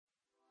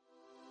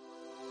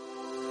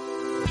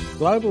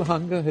Global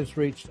hunger has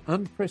reached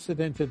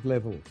unprecedented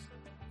levels.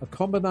 A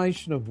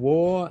combination of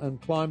war and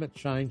climate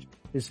change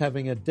is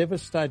having a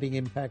devastating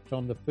impact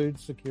on the food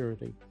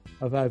security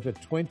of over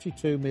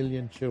 22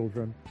 million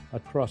children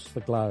across the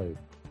globe.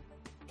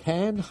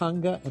 Can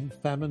hunger and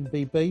famine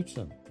be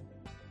beaten?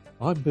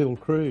 I'm Bill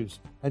Cruz,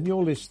 and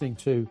you're listening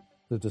to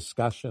The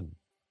Discussion.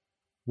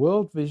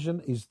 World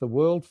Vision is the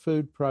World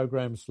Food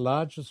Programme's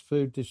largest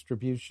food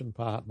distribution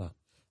partner,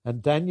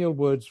 and Daniel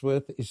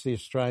Wordsworth is the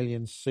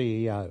Australian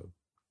CEO.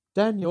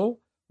 Daniel,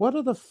 what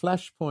are the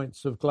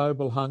flashpoints of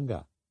global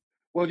hunger?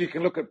 Well, you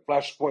can look at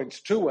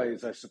flashpoints two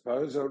ways, I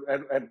suppose.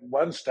 At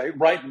one stage,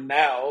 right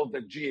now,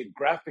 the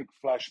geographic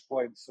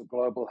flashpoints of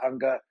global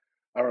hunger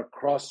are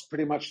across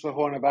pretty much the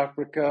Horn of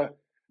Africa,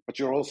 but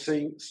you're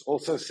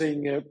also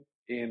seeing it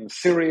in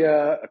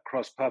Syria,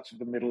 across parts of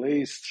the Middle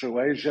East, through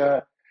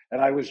Asia.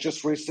 And I was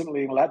just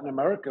recently in Latin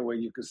America where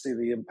you could see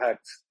the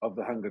impact of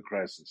the hunger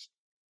crisis.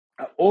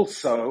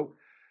 Also,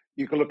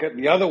 you can look at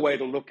the other way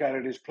to look at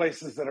it is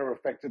places that are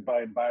affected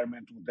by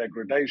environmental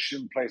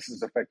degradation,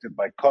 places affected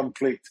by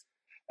conflict,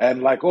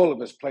 and like all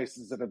of us,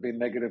 places that have been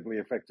negatively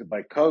affected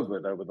by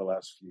COVID over the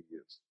last few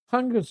years.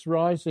 Hunger's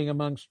rising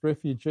amongst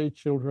refugee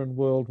children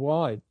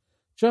worldwide.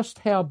 Just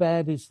how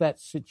bad is that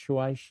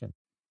situation?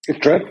 It's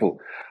dreadful.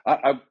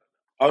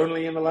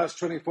 Only in the last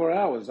 24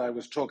 hours, I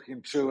was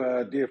talking to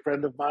a dear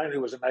friend of mine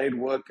who was an aid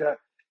worker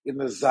in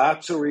the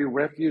Zaatari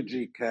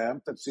refugee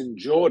camp that's in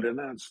Jordan,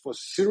 and it's for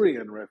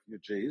Syrian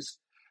refugees.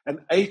 And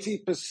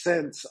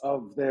 80%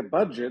 of their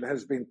budget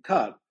has been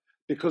cut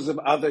because of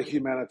other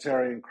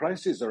humanitarian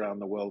crises around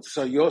the world.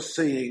 So you're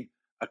seeing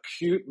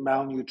acute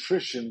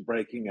malnutrition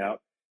breaking out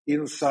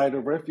inside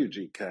of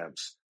refugee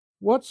camps.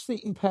 What's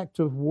the impact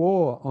of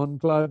war on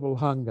global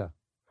hunger?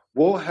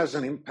 War has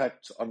an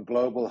impact on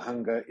global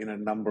hunger in a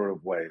number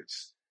of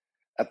ways.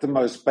 At the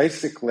most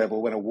basic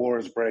level, when a war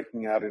is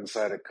breaking out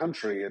inside a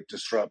country, it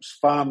disrupts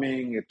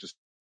farming, it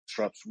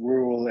disrupts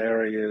rural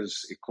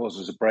areas, it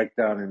causes a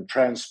breakdown in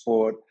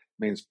transport,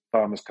 means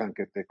farmers can't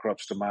get their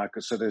crops to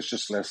market, so there's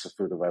just less of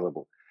food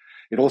available.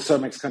 It also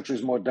makes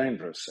countries more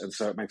dangerous, and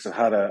so it makes it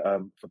harder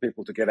for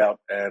people to get out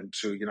and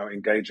to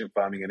engage in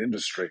farming and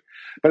industry.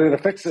 But it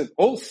affects it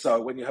also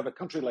when you have a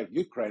country like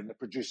Ukraine that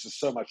produces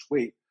so much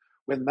wheat.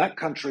 When that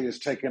country is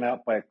taken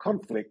out by a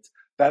conflict,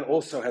 that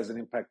also has an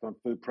impact on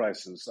food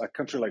prices. A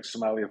country like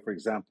Somalia, for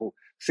example,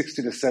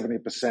 60 to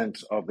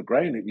 70% of the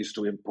grain it used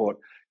to import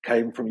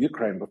came from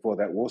Ukraine before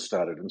that war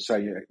started. And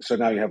so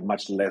now you have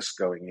much less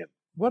going in.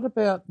 What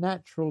about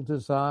natural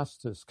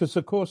disasters? Because,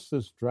 of course,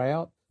 there's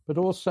drought, but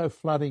also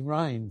flooding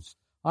rains.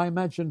 I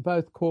imagine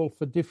both call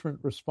for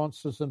different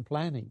responses and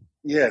planning.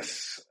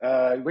 Yes.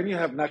 When you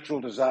have natural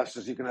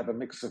disasters, you can have a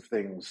mix of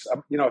things.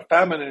 A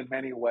famine in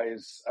many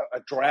ways, a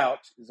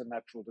drought is a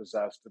natural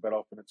disaster, but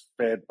often it's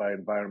fed by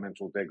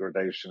environmental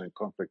degradation and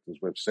conflict, as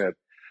we've said.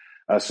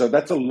 So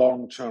that's a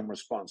long-term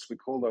response. We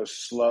call those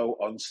slow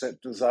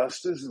onset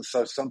disasters, and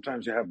so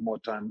sometimes you have more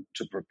time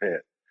to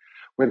prepare.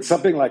 When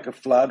something like a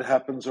flood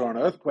happens or an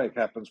earthquake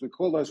happens, we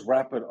call those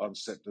rapid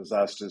onset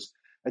disasters.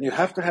 And you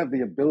have to have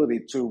the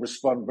ability to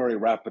respond very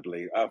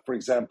rapidly. For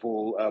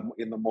example,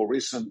 in the more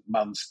recent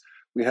months,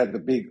 we had the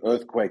big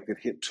earthquake that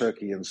hit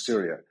Turkey and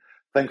Syria.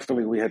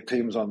 Thankfully, we had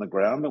teams on the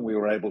ground and we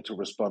were able to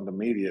respond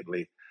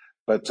immediately.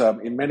 But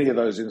in many of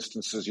those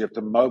instances, you have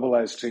to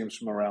mobilize teams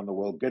from around the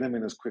world, get them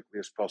in as quickly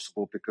as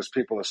possible because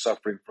people are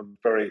suffering from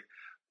the very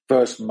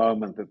first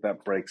moment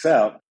that breaks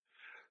out.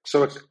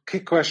 So a key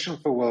question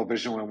for World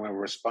Vision when we're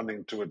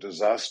responding to a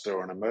disaster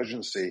or an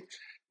emergency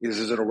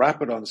is it a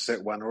rapid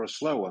onset one or a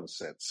slow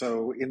onset?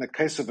 So in the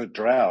case of a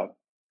drought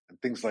and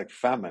things like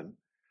famine,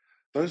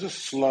 those are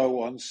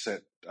slow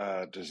onset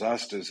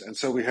disasters. And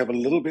so we have a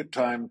little bit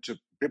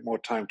more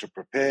time to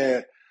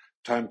prepare,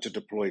 time to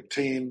deploy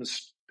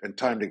teams, and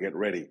time to get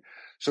ready.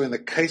 So in the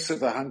case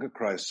of the hunger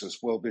crisis,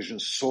 World Vision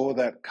saw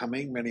that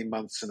coming many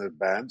months in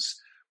advance.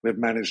 We've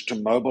managed to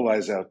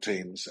mobilize our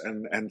teams,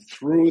 and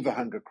through the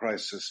hunger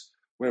crisis,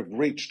 we've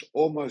reached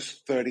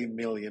almost 30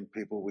 million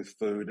people with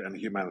food and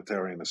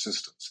humanitarian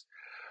assistance.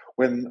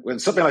 When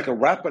something like a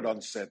rapid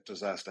onset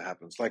disaster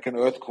happens, like an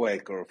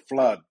earthquake or a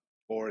flood,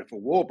 or if a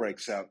war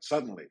breaks out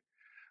suddenly,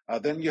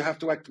 then you have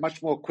to act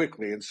much more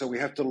quickly. And so we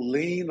have to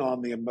lean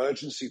on the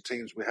emergency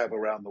teams we have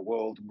around the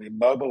world, and we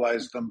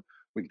mobilize them,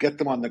 we get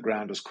them on the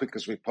ground as quick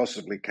as we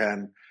possibly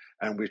can,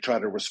 and we try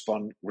to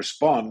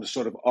respond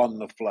sort of on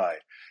the fly.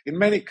 In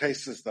many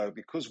cases, though,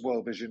 because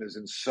World Vision is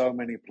in so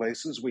many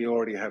places, we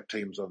already have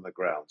teams on the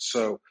ground.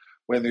 So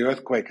when the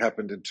earthquake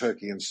happened in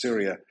Turkey and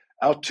Syria,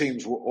 our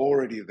teams were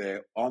already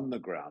there on the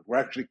ground. We're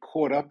actually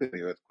caught up in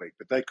the earthquake,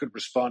 but they could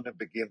respond and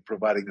begin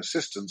providing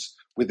assistance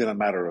within a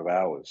matter of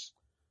hours.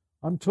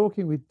 I'm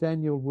talking with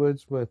Daniel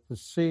Wordsworth, the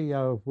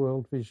CEO of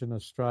World Vision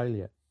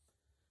Australia.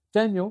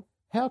 Daniel,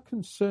 how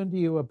concerned are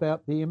you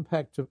about the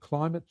impact of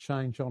climate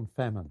change on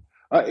famine?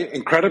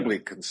 Incredibly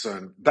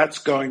concerned. That's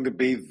going to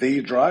be the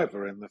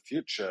driver in the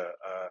future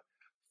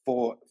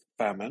for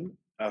famine,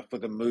 for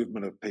the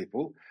movement of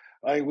people.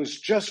 I was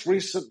just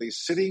recently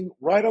sitting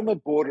right on the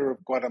border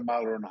of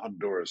Guatemala and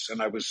Honduras,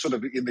 and I was sort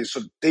of in this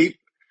sort of deep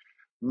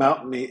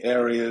mountainy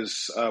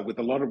areas with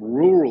a lot of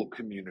rural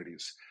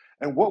communities.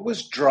 And what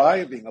was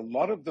driving a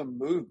lot of the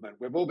movement,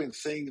 we've all been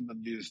seeing in the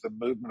news, the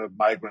movement of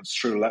migrants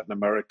through Latin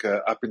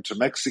America up into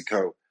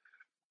Mexico.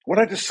 What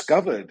I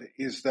discovered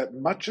is that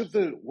much of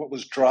what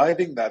was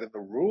driving that in the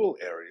rural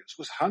areas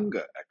was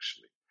hunger,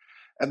 actually.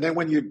 And then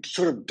when you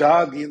sort of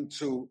dug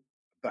into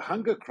the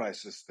hunger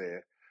crisis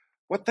there,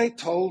 what they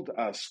told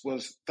us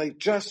was they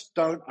just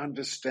don't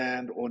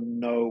understand or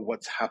know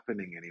what's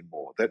happening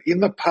anymore. That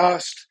in the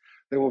past,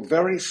 there were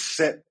very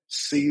set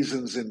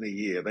seasons in the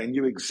year. They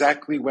knew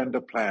exactly when to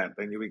plant.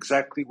 They knew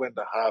exactly when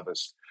to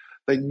harvest.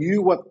 They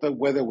knew what the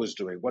weather was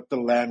doing, what the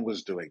land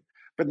was doing.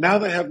 But now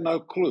they have no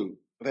clue.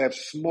 They have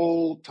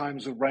small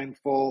times of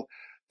rainfall.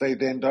 They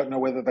then don't know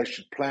whether they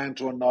should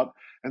plant or not.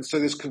 And so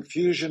this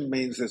confusion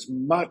means there's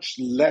much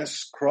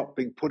less crop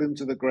being put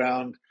into the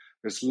ground.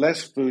 There's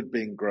less food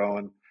being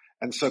grown.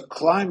 And so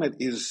climate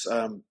is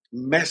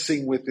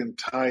messing with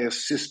entire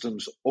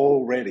systems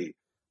already.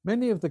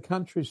 Many of the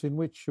countries in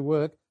which you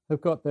work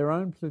have got their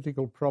own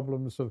political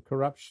problems of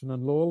corruption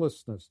and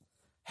lawlessness.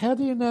 How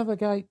do you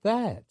navigate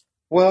that?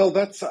 Well,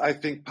 that's, I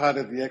think, part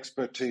of the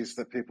expertise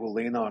that people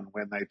lean on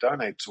when they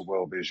donate to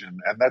World Vision.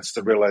 And that's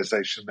the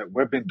realization that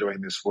we've been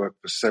doing this work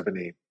for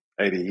 70,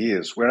 80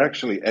 years. We're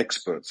actually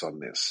experts on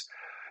this.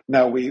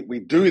 Now, we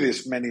do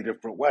this many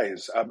different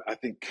ways. I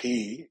think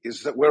key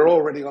is that we're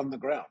already on the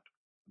ground.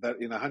 That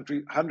in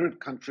 100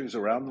 countries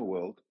around the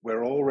world,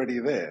 we're already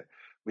there.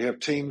 We have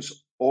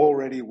teams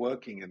already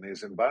working in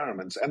these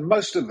environments, and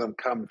most of them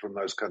come from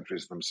those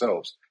countries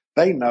themselves.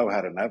 They know how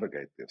to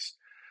navigate this.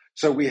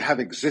 So we have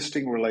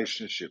existing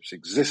relationships,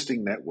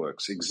 existing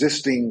networks,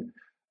 existing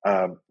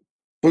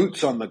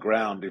boots on the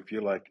ground, if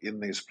you like,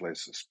 in these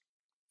places.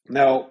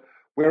 Now,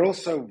 we're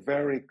also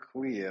very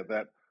clear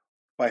that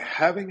by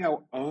having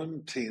our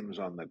own teams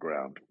on the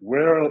ground,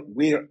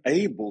 we're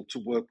able to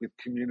work with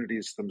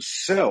communities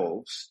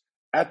themselves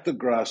at the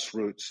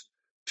grassroots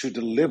to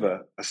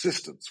deliver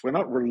assistance. We're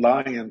not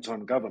reliant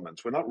on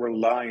governments. We're not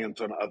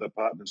reliant on other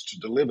partners to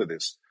deliver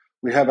this.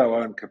 We have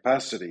our own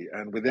capacity,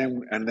 and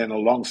then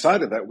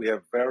alongside of that, we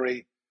have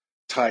very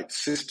tight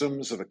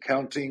systems of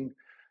accounting.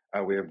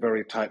 We have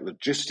very tight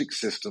logistic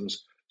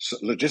systems.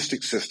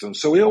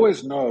 So we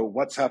always know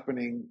what's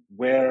happening,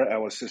 where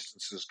our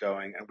assistance is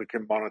going, and we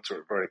can monitor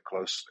it very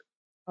closely.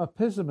 A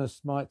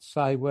pessimist might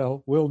say,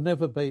 well, we'll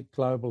never beat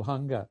global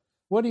hunger.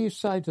 What do you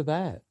say to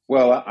that?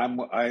 Well,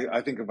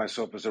 I think of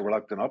myself as a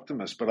reluctant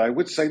optimist, but I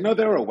would say, no,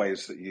 there are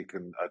ways that you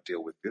can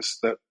deal with this.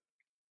 That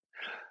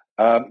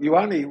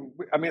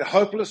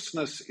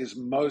hopelessness is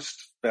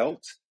most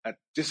felt at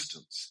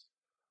distance.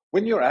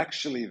 When you're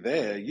actually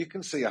there, you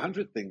can see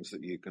 100 things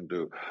that you can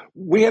do.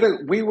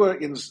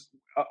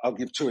 I'll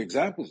give two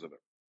examples of it.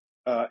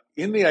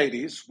 In the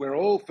 80s, we're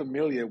all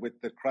familiar with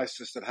the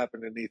crisis that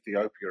happened in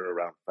Ethiopia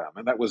around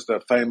famine. That was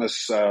the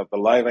famous, the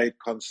Live Aid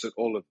concert,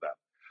 all of that.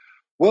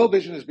 World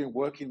Vision has been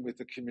working with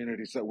the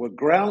communities that were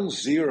ground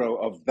zero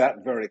of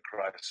that very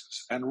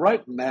crisis. And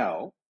right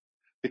now,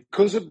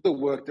 because of the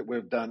work that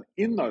we've done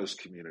in those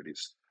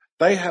communities,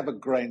 they have a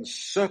grain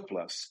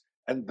surplus.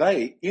 And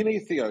they, in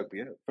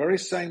Ethiopia, very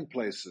same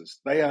places,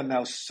 they are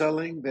now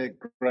selling their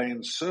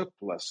grain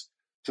surplus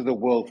to the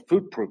World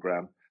Food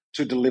Programme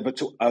to deliver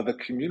to other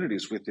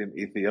communities within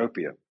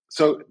Ethiopia.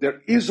 So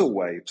there is a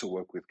way to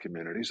work with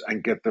communities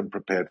and get them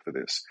prepared for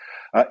this.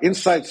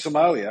 Inside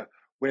Somalia,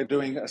 we're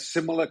doing a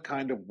similar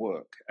kind of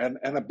work. And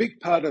a big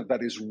part of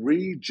that is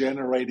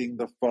regenerating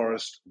the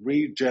forest,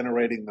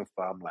 regenerating the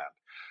farmland.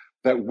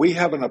 That we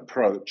have an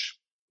approach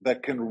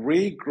that can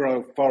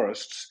regrow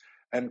forests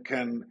and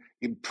can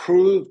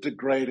improve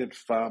degraded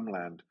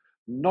farmland,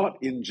 not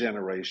in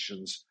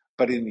generations,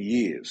 but in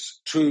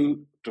years.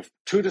 2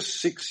 to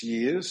 6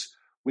 years,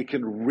 we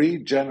can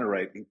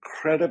regenerate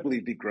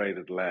incredibly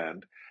degraded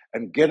land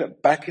and get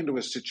it back into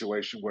a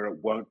situation where it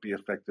won't be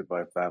affected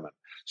by famine.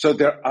 So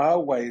there are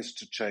ways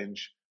to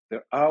change.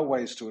 There are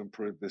ways to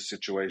improve this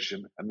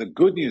situation. And the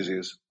good news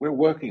is we're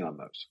working on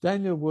those.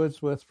 Daniel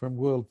Wordsworth from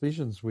World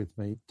Vision's with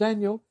me.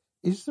 Daniel,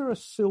 is there a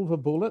silver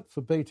bullet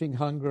for beating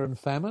hunger and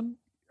famine?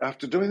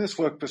 After doing this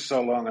work for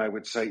so long, I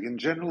would say, in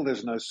general,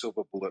 there's no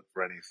silver bullet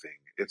for anything.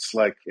 It's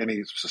like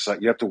any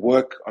society. You have to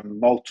work on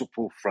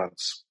multiple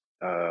fronts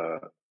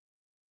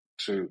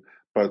to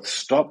both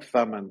stop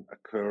famine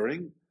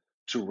occurring,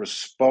 to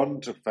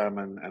respond to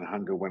famine and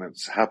hunger when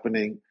it's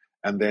happening,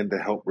 and then to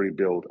help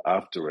rebuild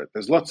after it.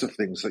 There's lots of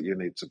things that you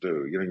need to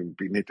do. You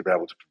need to be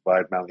able to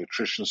provide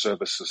malnutrition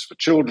services for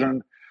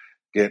children,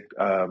 get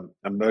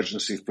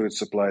emergency food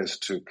supplies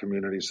to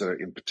communities that are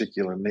in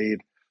particular need,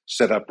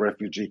 set up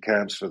refugee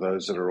camps for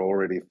those that are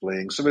already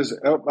fleeing. So there's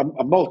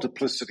a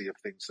multiplicity of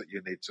things that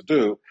you need to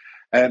do,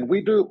 and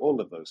we do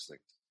all of those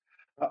things.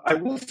 I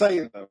will say,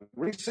 though, in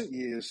recent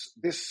years,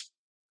 this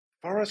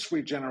forest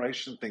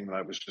regeneration thing that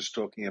I was just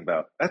talking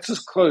about, that's as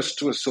close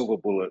to a silver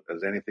bullet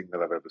as anything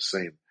that I've ever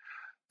seen.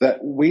 That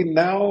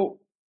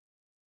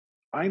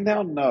I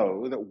now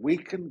know that we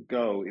can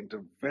go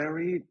into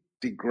very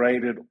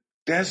degraded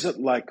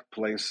desert-like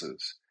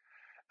places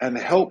and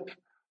help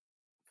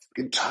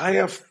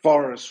entire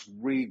forests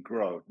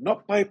regrow,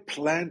 not by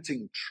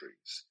planting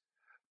trees,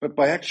 but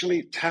by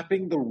actually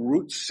tapping the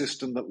root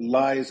system that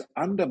lies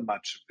under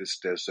much of this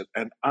desert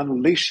and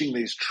unleashing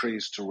these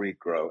trees to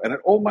regrow. And it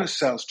almost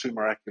sounds too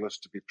miraculous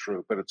to be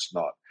true, but it's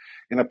not.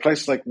 In a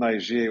place like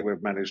Niger,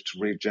 we've managed to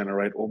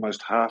regenerate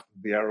almost half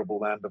of the arable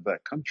land of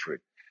that country.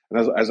 And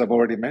as I've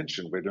already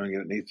mentioned, we're doing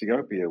it in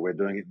Ethiopia, we're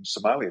doing it in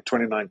Somalia,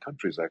 29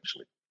 countries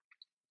actually.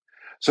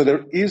 So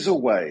there is a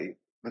way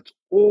that's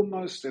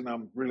almost, and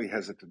I'm really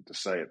hesitant to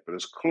say it, but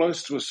as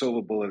close to a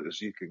silver bullet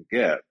as you can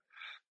get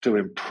to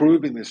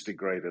improving this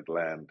degraded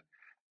land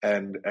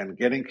and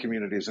getting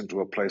communities into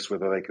a place where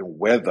they can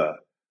weather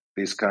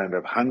these kind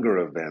of hunger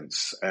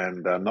events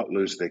and not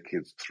lose their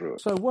kids through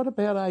it. So what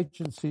about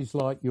agencies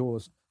like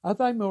yours? Are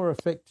they more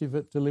effective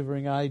at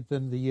delivering aid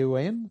than the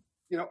UN?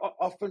 You know,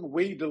 often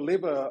we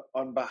deliver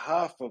on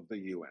behalf of the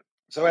UN.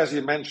 So as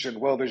you mentioned,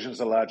 World Vision is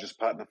the largest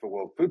partner for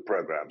World Food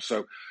Programme.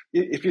 So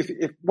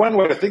if one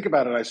way to think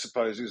about it, I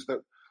suppose, is that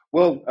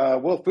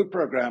World Food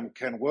Programme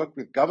can work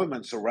with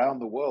governments around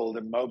the world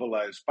and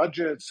mobilize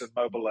budgets and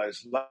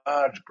mobilize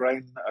large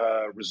grain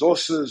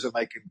resources, and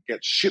they can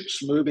get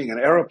ships moving and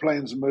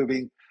aeroplanes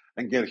moving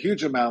and get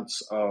huge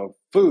amounts of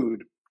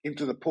food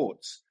into the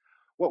ports.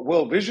 What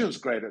World Vision's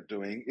great at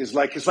doing is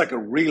it's like a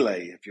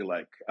relay, if you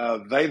like.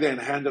 They then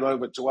hand it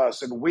over to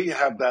us, and we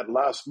have that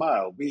last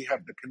mile. We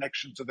have the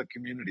connection to the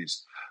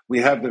communities. We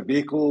have the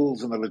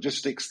vehicles and the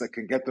logistics that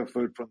can get the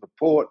food from the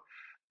port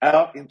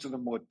out into the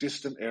more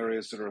distant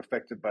areas that are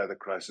affected by the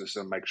crisis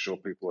and make sure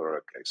people are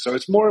okay. So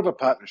it's more of a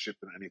partnership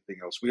than anything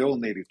else. We all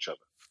need each other.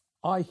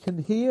 I can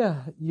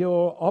hear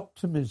your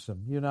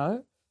optimism,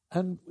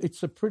 and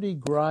it's a pretty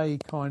grey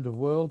kind of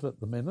world at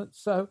the minute.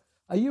 So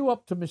are you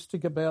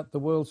optimistic about the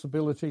world's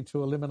ability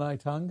to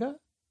eliminate hunger?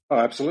 Oh,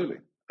 absolutely.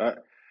 I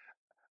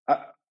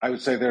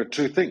would say there are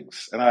two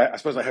things, and I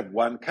suppose I have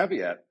one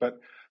caveat, but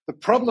the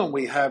problem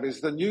we have is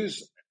the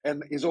news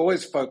and is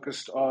always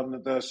focused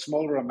on the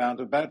smaller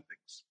amount of bad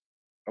things.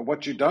 And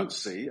what you don't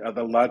see are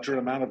the larger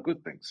amount of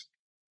good things.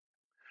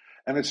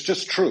 And it's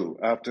just true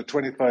after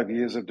 25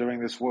 years of doing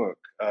this work,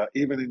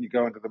 even when you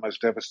go into the most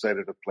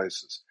devastated of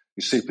places,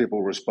 you see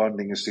people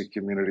responding, you see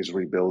communities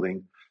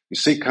rebuilding, you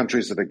see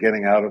countries that are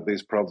getting out of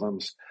these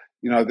problems.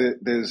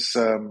 There's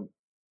the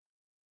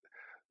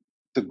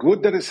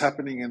good that is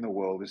happening in the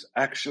world is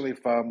actually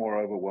far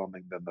more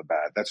overwhelming than the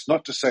bad. That's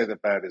not to say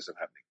that bad isn't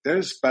happening.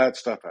 There's bad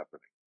stuff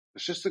happening.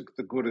 It's just that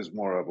the good is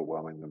more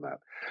overwhelming than that.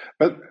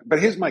 But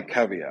here's my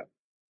caveat.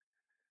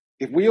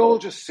 If we all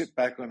just sit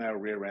back on our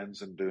rear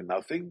ends and do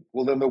nothing,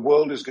 well, then the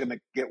world is going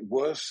to get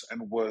worse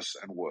and worse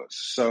and worse.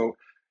 So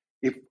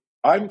if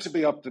I'm to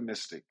be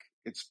optimistic,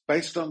 it's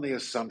based on the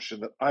assumption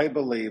that I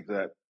believe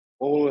that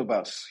all of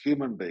us,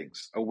 human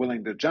beings, are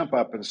willing to jump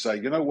up and say,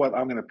 you know what,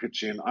 I'm going to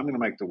pitch in, I'm going to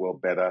make the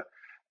world better.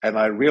 And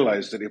I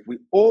realize that if we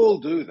all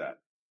do that,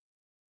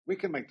 we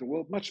can make the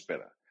world much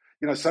better.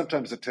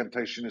 Sometimes the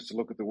temptation is to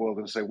look at the world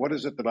and say, what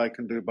is it that I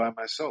can do by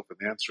myself? And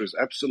the answer is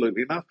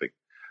absolutely nothing.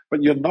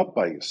 But you're not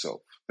by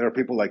yourself. There are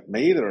people like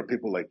me. There are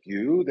people like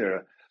you. There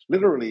are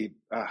literally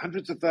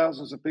hundreds of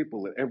thousands of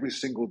people that every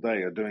single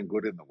day are doing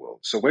good in the world.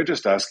 So we're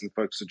just asking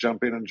folks to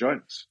jump in and join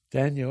us.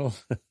 Daniel,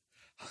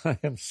 I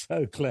am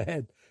so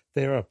glad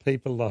there are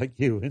people like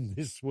you in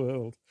this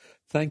world.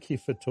 Thank you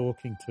for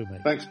talking to me.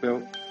 Thanks,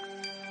 Bill.